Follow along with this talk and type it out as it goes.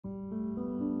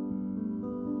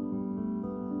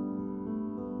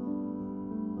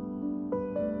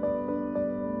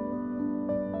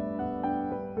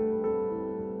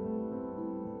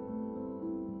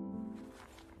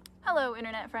Hello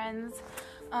internet friends.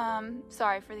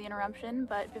 Sorry for the interruption,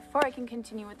 but before I can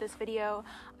continue with this video,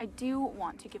 I do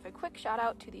want to give a quick shout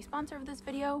out to the sponsor of this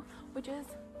video, which is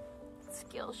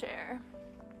Skillshare.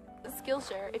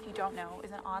 Skillshare, if you don't know,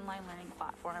 is an online learning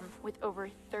platform with over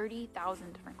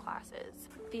 30,000 different classes.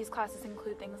 These classes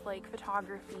include things like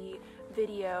photography,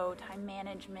 video, time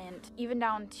management, even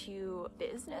down to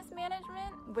business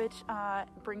management, which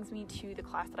brings me to the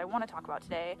class that I want to talk about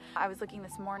today. I was looking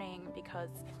this morning because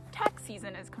tax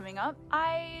season is coming up.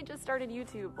 I just started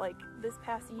YouTube like this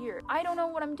past year. I don't know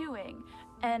what I'm doing,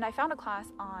 and I found a class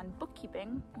on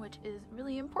bookkeeping, which is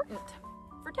really important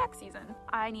for tax season.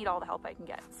 I need all the help I can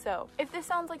get. So if this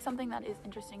sounds like something that is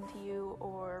interesting to you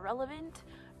or relevant,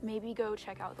 maybe go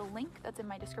check out the link that's in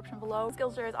my description below.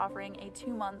 Skillshare is offering a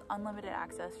 2-month unlimited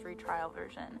access free trial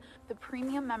version. The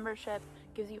premium membership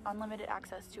gives you unlimited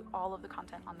access to all of the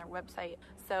content on their website.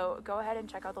 So go ahead and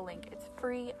check out the link. It's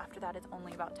free. After that, it's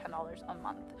only about $10 a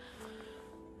month.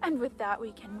 And with that,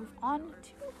 we can move on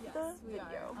to the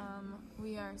video.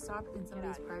 We are stopped in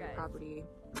somebody's private property.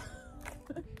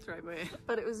 Driveway.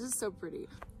 But it was just so pretty.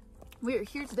 We are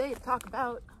here today to talk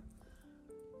about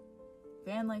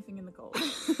van lifing in the cold.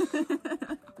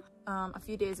 A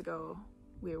few days ago,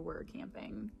 we were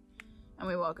camping and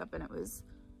we woke up and it was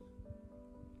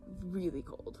really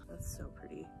cold. That's so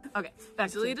pretty. Okay,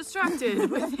 Easily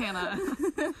distracted with Hannah.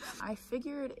 I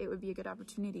figured it would be a good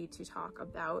opportunity to talk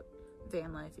about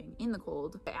van lifing in the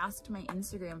cold. I asked my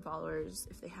Instagram followers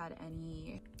if they had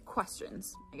any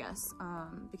questions, I guess,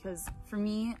 because for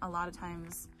me, a lot of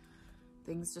times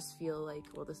things just feel like,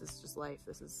 well, this is just life.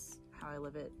 This is how I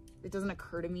live it. It doesn't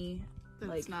occur to me That's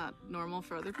like not normal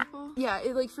for other people. Yeah,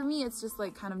 like for me, it's just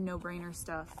like kind of no-brainer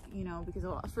stuff, you know, because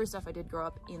first off, I did grow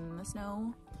up in the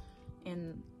snow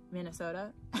in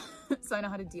Minnesota, so I know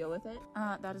how to deal with it.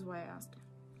 That is why I asked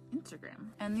Instagram.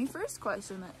 And the first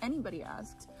question that anybody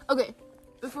asked, okay,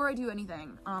 before I do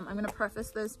anything, I'm gonna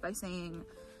preface this by saying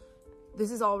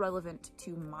this is all relevant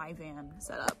to my van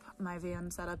setup. My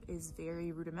van setup is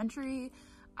very rudimentary.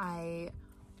 I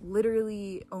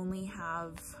literally only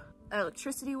have,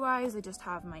 electricity wise, I just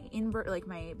have my invert, like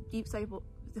my deep cycle,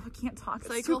 I can't talk,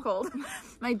 it's too cold.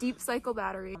 My deep cycle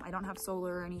battery. I don't have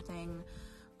solar or anything.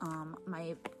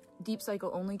 My deep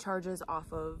cycle only charges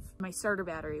off of my starter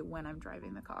battery when I'm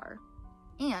driving the car.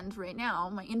 And right now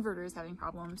my inverter is having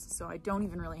problems, so I don't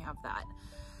even really have that.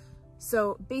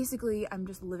 So basically I'm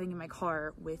just living in my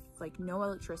car with like no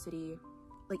electricity.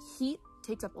 Like heat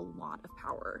takes up a lot of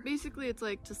power. Basically it's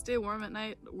like to stay warm at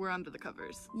night, we're under the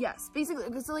covers. Yes, basically,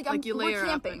 because like, we're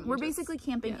camping. We're basically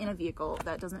camping in a vehicle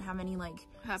that doesn't have any like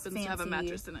happens to have a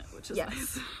mattress in it, which is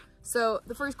nice. So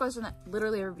the first question that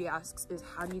literally everybody asks is,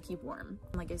 how do you keep warm?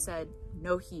 Like I said,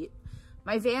 no heat.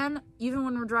 My van, even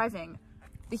when we're driving,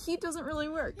 the heat doesn't really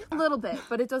work. A little bit,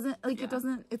 but it doesn't, like, it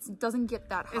doesn't get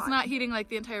that hot. It's not heating like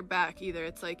the entire back either.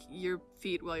 It's like your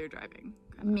feet while you're driving.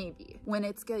 Kinda. Maybe. When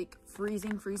it's like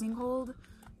freezing cold,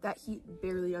 that heat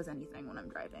barely does anything when I'm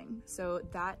driving. So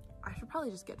that, I should probably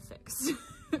just get fixed.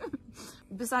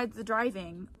 Besides the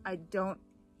driving, I don't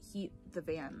heat the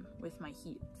van with my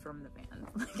heat from the van.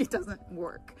 Like, it doesn't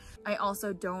work. I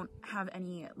also don't have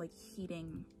any like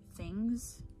heating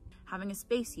things. Having a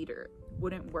space heater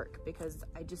wouldn't work because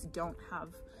I just don't have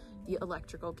the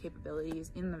electrical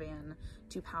capabilities in the van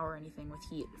to power anything with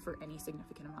heat for any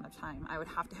significant amount of time. I would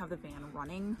have to have the van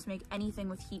running to make anything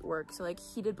with heat work. So like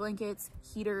heated blankets,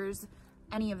 heaters,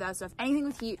 any of that stuff. Anything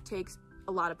with heat takes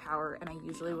a lot of power, and I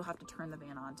usually will have to turn the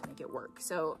van on to make it work.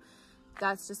 So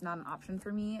that's just not an option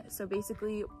for me. So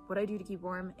basically what I do to keep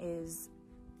warm is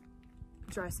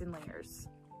dress in layers.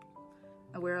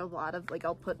 I wear a lot of, like,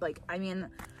 I'll put like, I mean,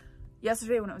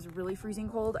 yesterday when it was really freezing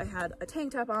cold, I had a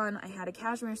tank top on, I had a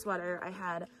cashmere sweater, I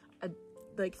had a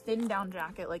like thin down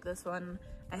jacket like this one,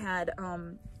 I had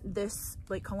this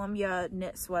like Columbia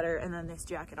knit sweater, and then this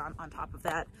jacket on top of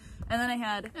that, and then I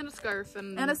had a scarf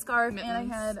and mittens. And I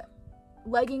had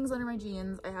leggings under my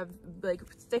jeans. I have like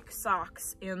thick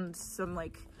socks and some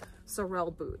like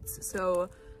Sorel boots. So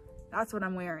that's what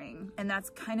I'm wearing, and that's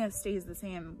kind of stays the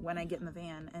same when I get in the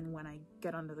van and when I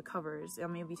get under the covers. I'll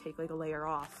maybe take like a layer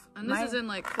off. And this is in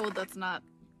like cold that's not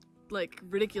like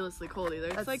ridiculously cold either.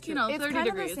 It's like, true. You know, it's 30 kind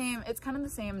degrees. Of the same. It's kind of the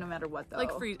same no matter what though.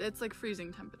 Like it's like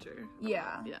freezing temperature.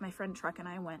 Yeah. My friend Trek and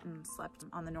I went and slept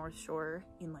on the North Shore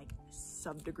in like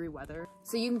sub-degree weather.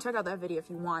 So you can check out that video if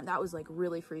you want. That was like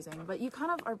really freezing, but you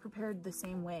kind of are prepared the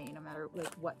same way no matter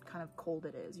like what kind of cold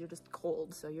it is. You're just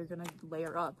cold, so you're gonna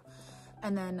layer up.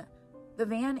 And then the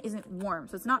van isn't warm,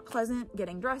 so it's not pleasant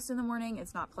getting dressed in the morning.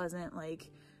 It's not pleasant like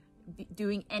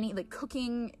doing any like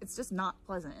cooking. It's just not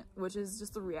pleasant, which is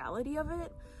just the reality of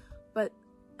it. But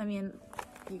I mean,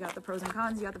 you got the pros and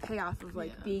cons, you got the payoff of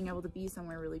like being able to be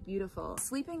somewhere really beautiful.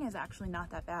 Sleeping is actually not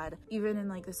that bad. Even in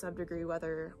like the sub-degree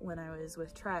weather when I was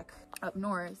with Trek up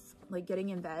north, like getting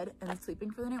in bed and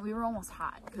sleeping for the night, we were almost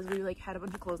hot because we like had a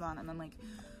bunch of clothes on, and then like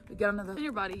we get under the... And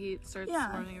your body heat starts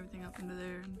warming everything up into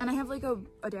there. And I have like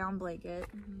a down blanket.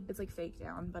 It's like fake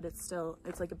down, but it's still,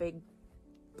 it's like a big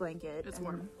blanket. It's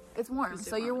warm. It's warm.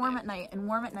 So you're warm at night, and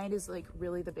warm at night is like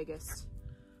really the biggest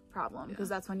problem because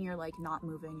that's when you're like not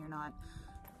moving, you're not,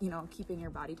 you know, keeping your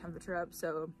body temperature up.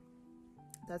 So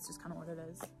that's just kind of what it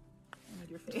is. I made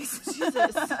your face.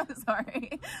 Jesus.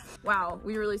 Sorry. Wow,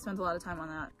 we really spent a lot of time on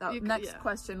that. That next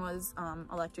question was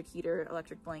electric heater,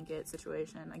 electric blanket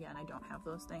situation. Again, I don't have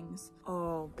those things.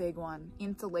 Oh, big one.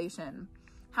 Insulation.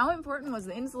 How important was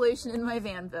the insulation in my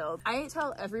van build? I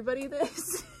tell everybody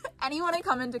this. Anyone I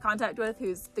come into contact with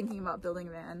who's thinking about building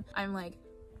a van, I'm like,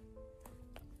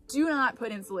 do not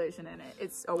put insulation in it.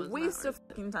 It's a waste of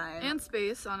fucking time. And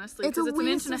space, honestly, because it's an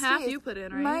inch and a half you put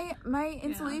in, right? My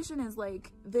insulation is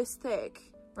like this thick,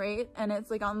 right? And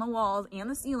it's like on the walls and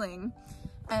the ceiling.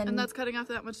 And that's cutting off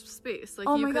that much space. Like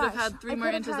you could have had 3 more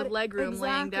inches of legroom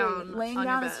laying down Laying on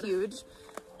down your is bed. huge.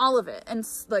 All of it. And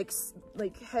like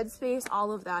headspace,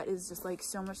 all of that is just like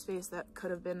so much space that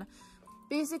could have been...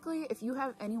 Basically, if you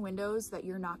have any windows that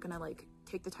you're not gonna like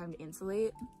take the time to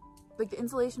insulate, like the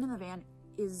insulation in the van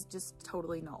is just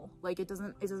totally null. Like it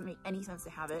doesn't make any sense to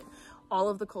have it. All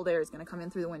of the cold air is gonna come in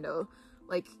through the window.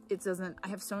 Like it doesn't... I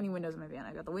have so many windows in my van.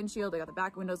 I got the windshield, I got the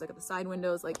back windows, I got the side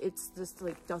windows. Like it's just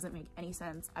like doesn't make any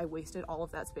sense. I wasted all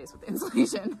of that space with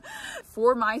insulation.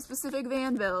 For my specific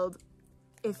van build,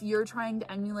 if you're trying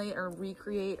to emulate or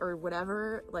recreate or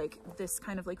whatever, like this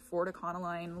kind of like Ford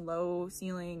Econoline, low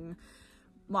ceiling,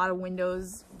 lot of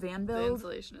windows van build, the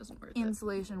insulation isn't worth it.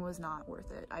 Insulation was not worth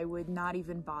it. I would not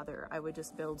even bother. I would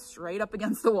just build straight up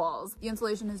against the walls. The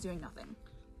insulation is doing nothing.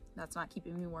 That's not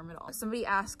keeping me warm at all. Somebody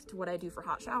asked what I do for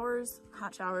hot showers.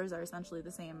 Hot showers are essentially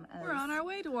the same as... We're on our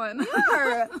way to one.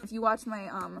 If you watch my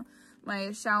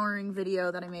my showering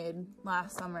video that I made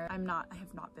last summer, I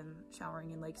have not been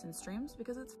showering in lakes and streams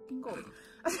because it's fucking cold.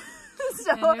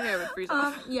 So, and your hair would freeze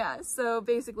off. Yeah, so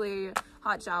basically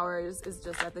hot showers is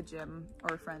just at the gym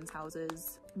or friends'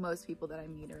 houses. Most people that I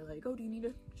meet are like, oh, do you need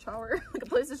a shower? Like a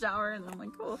place to shower? And I'm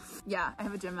like, cool. Yeah, I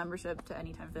have a gym membership to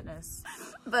Anytime Fitness.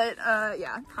 But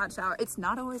yeah, hot shower. It's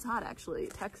not always hot, actually.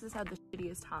 Texas had the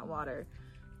shittiest hot water.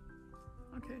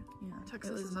 Okay. Yeah,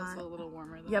 Texas is also a little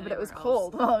warmer than but it was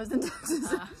cold while I was in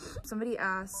Texas. Somebody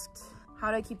asked,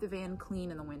 how do I keep the van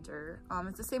clean in the winter?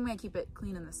 It's the same way I keep it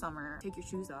clean in the summer. Take your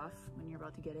shoes off when you're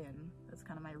about to get in. That's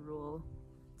kind of my rule.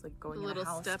 It's like going a little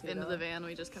step into the van.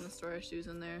 We just kind of store our shoes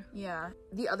in there. Yeah.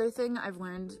 The other thing I've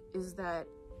learned is that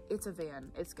it's a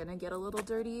van. It's gonna get a little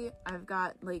dirty. I've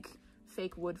got like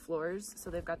fake wood floors, so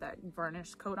they've got that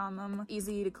varnish coat on them.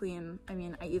 Easy to clean. I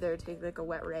mean, I either take like a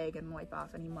wet rag and wipe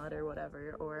off any mud or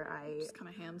whatever, or I just kind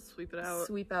of hand sweep it out.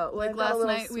 Well, like last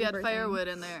night we had firewood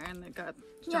in there and it got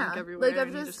junk everywhere. Like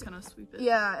and you just kind of sweep it.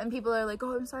 Yeah, and people are like,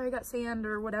 "Oh, I'm sorry, I got sand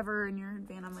or whatever in your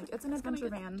van." I'm like, "It's an adventure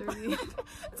van. Dirty.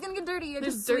 It's gonna get dirty."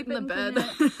 There's dirt in the bed.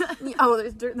 Oh,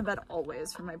 there's dirt in the bed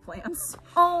always for my plants.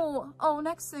 Oh,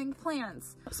 next thing,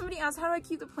 plants. Somebody asked, how do I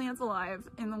keep the plants alive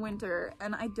in the winter?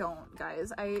 And I don't,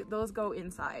 guys. Those go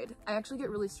inside. I actually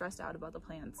get really stressed out about the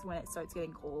plants when it starts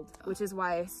getting cold, which is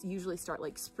why I usually start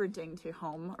like sprinting to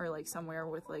home or like somewhere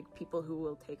with like people who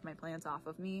will take my plants off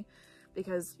of me,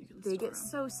 because they get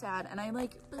so sad, and they're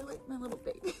like my little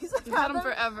babies. You've had them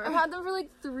forever. I've had them for like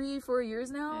 3-4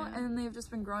 years now, and they've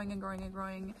just been growing and growing and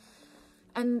growing.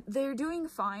 And they're doing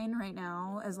fine right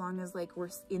now, as long as like we're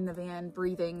in the van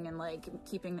breathing and like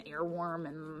keeping the air warm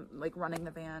and like running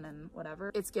the van and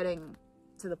whatever. It's getting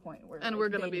to the point where we're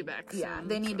gonna be back soon,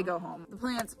 they need to go home. The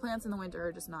plants in the winter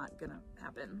are just not gonna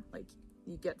happen. Like,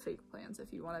 you get fake plants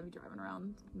if you want to be driving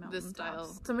around mountain this style.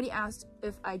 tops. Somebody asked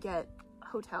if I get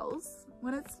hotels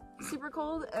when it's super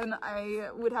cold, and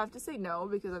I would have to say no,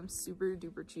 because I'm super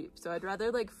duper cheap. So I'd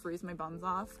rather like freeze my buns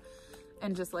off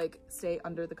and just like stay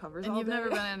under the covers all day. And you've never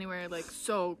been anywhere like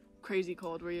so crazy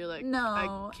cold where you're like, no,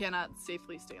 I cannot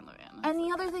safely stay in the van. And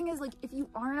the other thing is, like, if you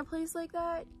are in a place like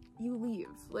that, you leave.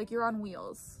 Like, you're on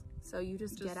wheels, so you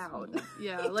just get out.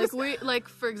 Yeah, like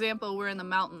for example, we're in the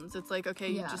mountains. It's like, okay,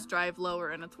 you just drive lower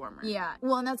and it's warmer. Yeah.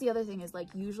 Well, and that's the other thing is, like,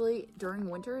 usually during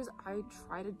winters, I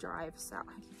try to drive south.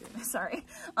 I keep doing this, sorry.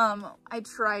 I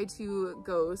try to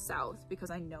go south because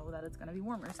I know that it's gonna be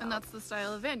warmer south. And that's the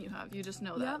style of van you have. You just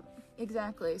know that. Yep.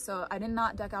 Exactly. So I did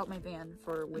not deck out my van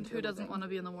for winter. And who doesn't want to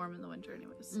be in the warm in the winter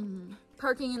anyways?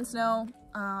 Parking in snow.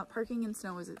 Parking in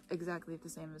snow is exactly the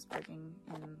same as parking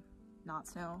in not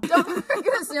snow. Don't park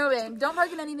in a snow van. Don't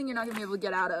park in anything you're not gonna be able to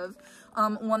get out of.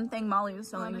 One thing Molly was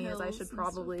telling me is I should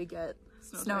probably get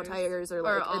snow tires or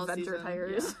like adventure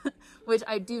tires, yeah. Which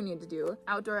I do need to do.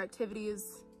 Outdoor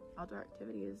activities, I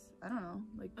don't know,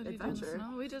 like adventure.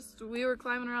 We were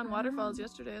climbing around waterfalls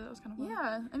yesterday. That was kind of fun.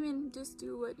 Yeah, I mean, just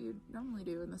do what you normally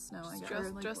do in the snow. I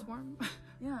guess. Dress warm.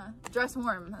 Yeah, dress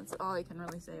warm. That's all I can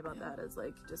really say about that. Is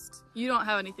like just. You don't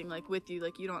have anything like with you.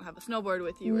 Like you don't have a snowboard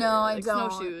with you. No, or, I like,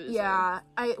 don't. Snowshoes. Yeah,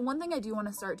 one thing I do want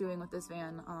to start doing with this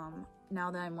van, now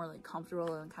that I'm more like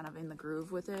comfortable and kind of in the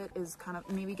groove with it, is kind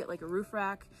of maybe get like a roof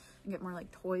rack and get more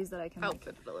like toys that I can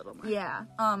outfit it a little more. Yeah.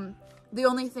 The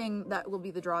only thing that will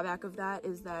be the drawback of that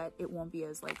is that it won't be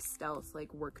as like stealth,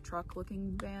 like work truck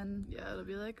looking van. Yeah, it'll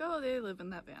be like, oh, they live in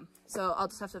that van. So I'll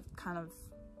just have to kind of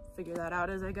figure that out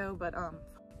as I go. But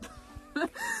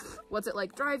what's it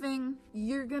like driving?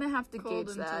 You're gonna have to Cold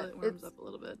gauge until that. It warms up a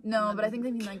little bit. No, but I think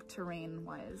they mean like terrain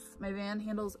wise. My van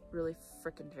handles really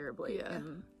freaking terribly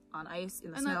on ice,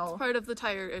 in the snow. And that's part of the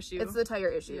tire issue. It's the tire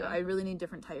issue. Yeah. I really need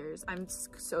different tires. I'm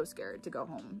so scared to go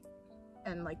home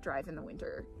and like drive in the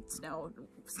winter snow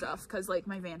stuff because like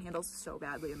my van handles so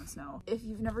badly in the snow. If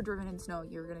you've never driven in snow,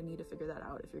 you're gonna need to figure that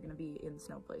out if you're gonna be in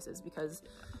snow places, because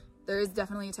there is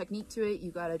definitely a technique to it.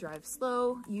 You gotta drive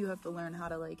slow. You have to learn how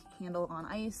to like handle on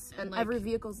ice, and like, every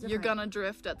vehicle's different. You're gonna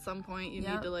drift at some point. You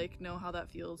need to like know how that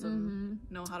feels and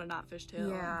know how to not fishtail.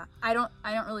 Yeah, I don't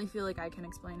really feel like I can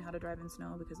explain how to drive in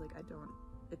snow because like I don't.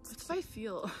 It's by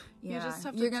feel. Yeah, you just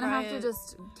have to you're gonna have to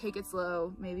just take it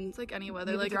slow. Maybe it's like any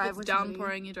weather. Like if it's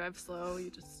downpouring, you drive slow. You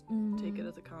just take it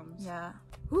as it comes. Yeah.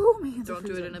 Ooh, man. Don't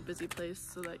do it in a busy place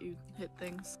so that you hit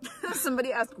things.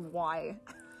 Somebody asked why.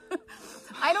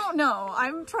 I don't know.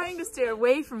 I'm trying to stay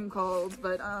away from cold,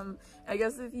 but I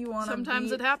guess if you want to.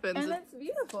 Sometimes it happens. And it's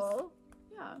beautiful.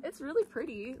 Yeah, it's really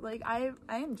pretty. Like I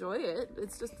enjoy it.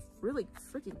 It's just really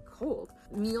freaking cold.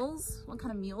 Meals? What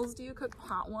kind of meals do you cook?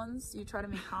 Hot ones? You try to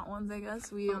make hot ones, I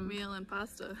guess. We meal and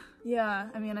pasta. Yeah,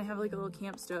 I mean, I have like a little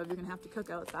camp stove. You're gonna have to cook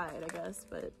outside, I guess,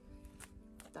 but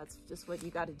that's just what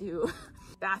you got to do.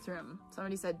 Bathroom.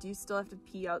 Somebody said, "Do you still have to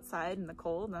pee outside in the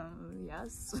cold?"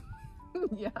 Yes.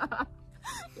 Yeah.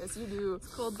 Yes, you do. It's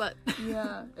cold, but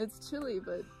yeah, it's chilly,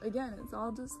 but again, it's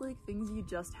all just like things you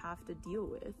just have to deal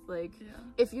with. Like,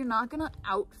 if you're not gonna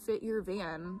outfit your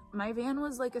van, my van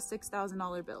was like a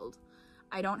 $6,000 build.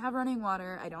 I don't have running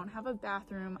water, I don't have a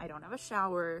bathroom, I don't have a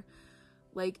shower.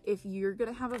 Like, if you're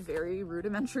gonna have a very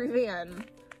rudimentary van,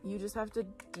 you just have to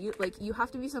deal, like, you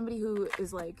have to be somebody who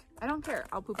is like, I don't care,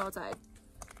 I'll poop outside.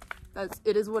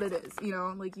 It is what it is, you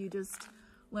know? Like, you just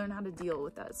learn how to deal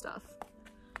with that stuff.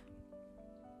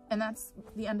 And that's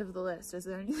the end of the list. Is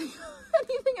there anything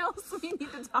else we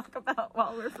need to talk about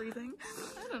while we're freezing?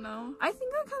 I don't know. I think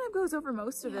that kind of goes over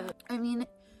most of it. I mean,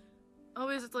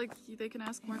 always it's like they can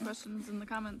ask more questions in the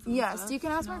comments. Yes, you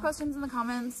can ask more questions in the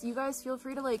comments. You guys feel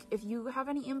free to, like, if you have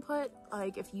any input,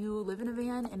 like if you live in a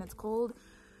van and it's cold,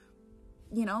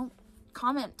 you know,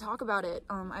 comment, talk about it.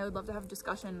 I would love to have a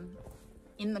discussion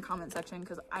in the comment section,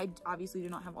 because I obviously do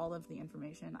not have all of the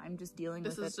information. I'm just dealing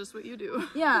with it. This is just what you do.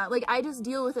 Yeah, like I just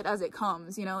deal with it as it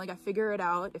comes, you know, like I figure it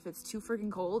out. If it's too freaking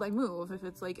cold, I move. If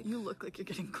it's like, you look like you're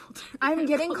getting colder. I'm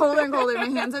getting colder and colder. My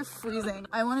hands are freezing.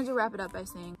 I wanted to wrap it up by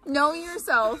saying, know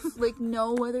yourself. Like,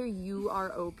 know whether you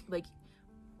are okay. Like,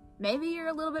 maybe you're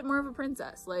a little bit more of a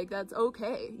princess. Like, that's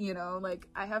okay, you know. Like,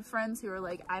 I have friends who are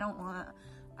like, I don't want to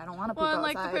poop outside. Well, and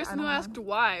like the person who asked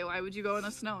why would you go in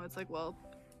the snow? It's like, well,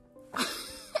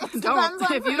 don't.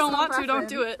 If you don't want to, don't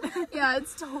do it. Yeah,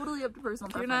 it's totally up to personal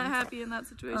preference. If you're not happy in that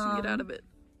situation, get out of it.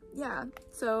 Yeah,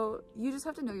 so you just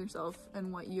have to know yourself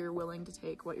and what you're willing to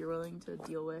take, what you're willing to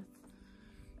deal with.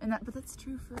 And but that's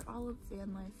true for all of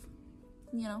van life.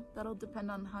 You know, that'll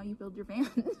depend on how you build your van.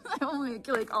 I only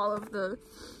like all of the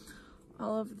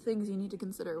things you need to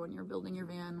consider when you're building your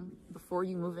van, before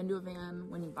you move into a van,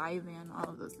 when you buy a van, all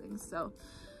of those things. So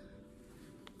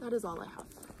that is all I have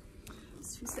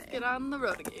to say. Get on the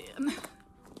road again.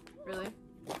 Really?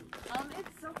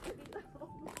 It's so pretty though.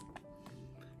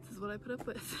 This is what I put up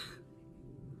with.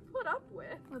 Put up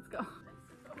with? Let's go.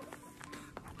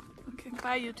 Okay,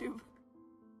 bye YouTube.